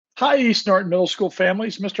Hi, East Norton Middle School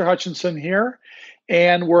families. Mr. Hutchinson here,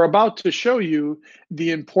 and we're about to show you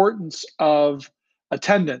the importance of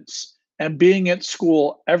attendance and being at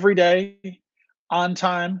school every day, on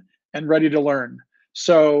time, and ready to learn.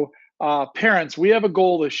 So, parents, we have a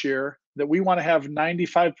goal this year that we want to have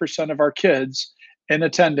 95% of our kids in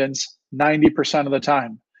attendance 90% of the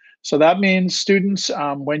time. So that means students,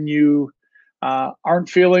 when you aren't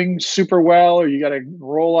feeling super well, or you got to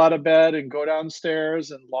roll out of bed and go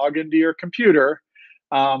downstairs and log into your computer,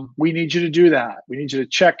 we need you to do that. We need you to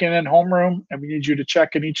check in homeroom, and we need you to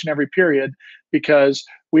check in each and every period because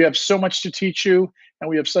we have so much to teach you and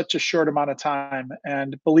we have such a short amount of time.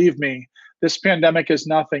 And believe me, this pandemic is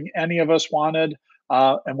nothing any of us wanted,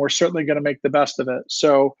 and we're certainly going to make the best of it.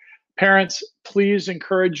 So, parents, please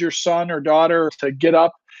encourage your son or daughter to get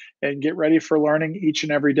up and get ready for learning each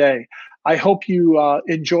and every day. I hope you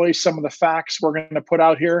enjoy some of the facts we're going to put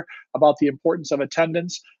out here about the importance of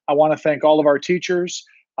attendance. I want to thank all of our teachers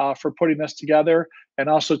for putting this together, and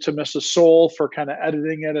also to Mrs. Soul for kind of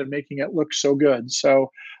editing it and making it look so good.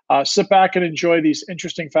 So sit back and enjoy these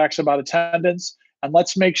interesting facts about attendance. And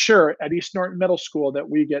let's make sure at East Norton Middle School that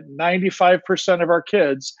we get 95% of our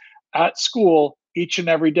kids at school each and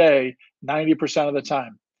every day, 90% of the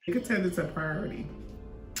time. Make attendance a priority.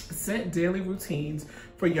 Set daily routines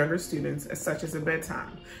for younger students, such as a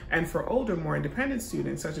bedtime. And for older, more independent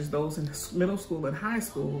students, such as those in middle school and high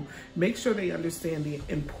school, make sure they understand the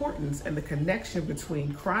importance and the connection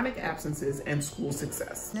between chronic absences and school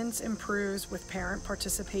success. Attendance improves with parent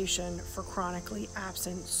participation for chronically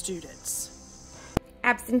absent students.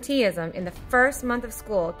 Absenteeism in the first month of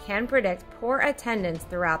school can predict poor attendance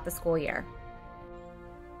throughout the school year.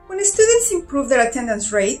 When students improve their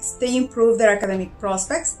attendance rates, they improve their academic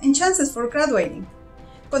prospects and chances for graduating.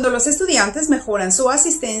 Cuando los estudiantes mejoran su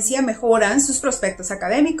asistencia, mejoran sus prospectos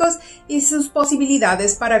académicos y sus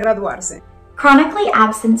posibilidades para graduarse. Chronically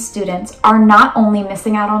absent students are not only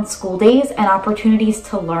missing out on school days and opportunities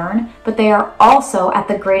to learn, but they are also at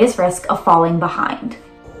the greatest risk of falling behind.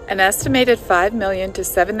 An estimated 5 million to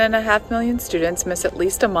 7.5 million students miss at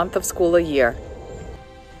least a month of school a year.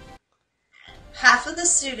 Half of the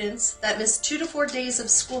students that miss 2 to 4 days of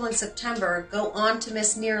school in September go on to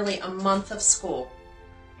miss nearly a month of school.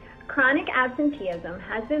 Chronic absenteeism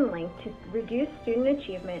has been linked to reduced student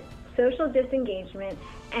achievement, social disengagement,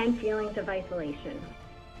 and feelings of isolation.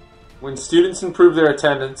 When students improve their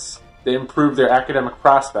attendance, they improve their academic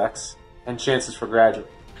prospects and chances for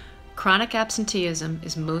graduating. Chronic absenteeism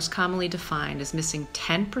is most commonly defined as missing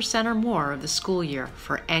 10% or more of the school year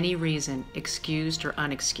for any reason, excused or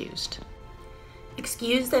unexcused.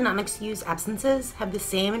 Excused and unexcused absences have the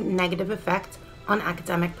same negative effect on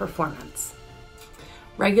academic performance.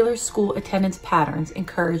 Regular school attendance patterns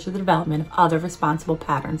encourage the development of other responsible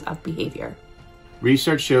patterns of behavior.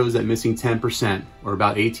 Research shows that missing 10%, or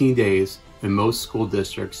about 18 days, in most school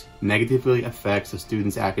districts negatively affects a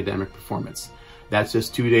student's academic performance. That's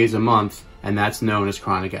just 2 days a month, and that's known as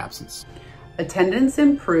chronic absence. Attendance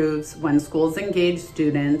improves when schools engage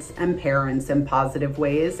students and parents in positive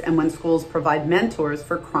ways and when schools provide mentors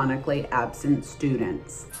for chronically absent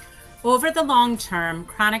students. Over the long term,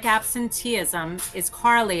 chronic absenteeism is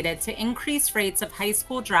correlated to increased rates of high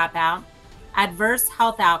school dropout, adverse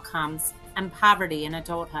health outcomes, and poverty in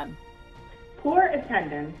adulthood. Poor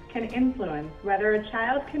attendance can influence whether a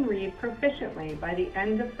child can read proficiently by the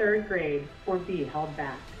end of 3rd grade or be held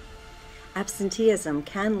back. Absenteeism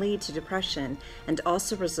can lead to depression and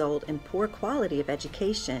also result in poor quality of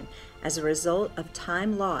education as a result of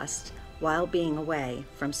time lost while being away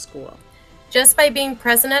from school. Just by being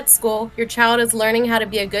present at school, your child is learning how to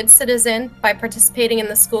be a good citizen by participating in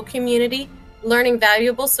the school community, learning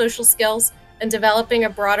valuable social skills, and developing a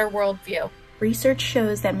broader worldview. Research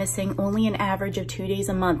shows that missing only an average of 2 days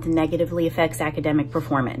a month negatively affects academic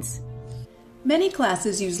performance. Many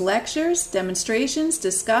classes use lectures, demonstrations,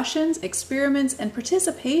 discussions, experiments, and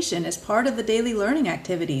participation as part of the daily learning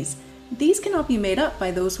activities. These cannot be made up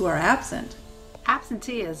by those who are absent.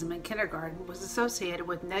 Absenteeism in kindergarten was associated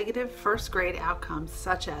with negative first-grade outcomes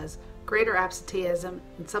such as greater absenteeism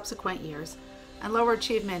in subsequent years and lower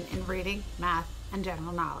achievement in reading, math, and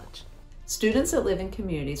general knowledge. Students that live in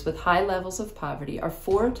communities with high levels of poverty are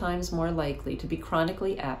 4 times more likely to be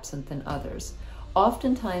chronically absent than others.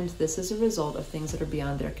 Oftentimes, this is a result of things that are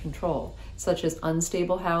beyond their control, such as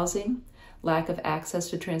unstable housing, lack of access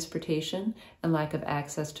to transportation, and lack of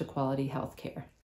access to quality health care.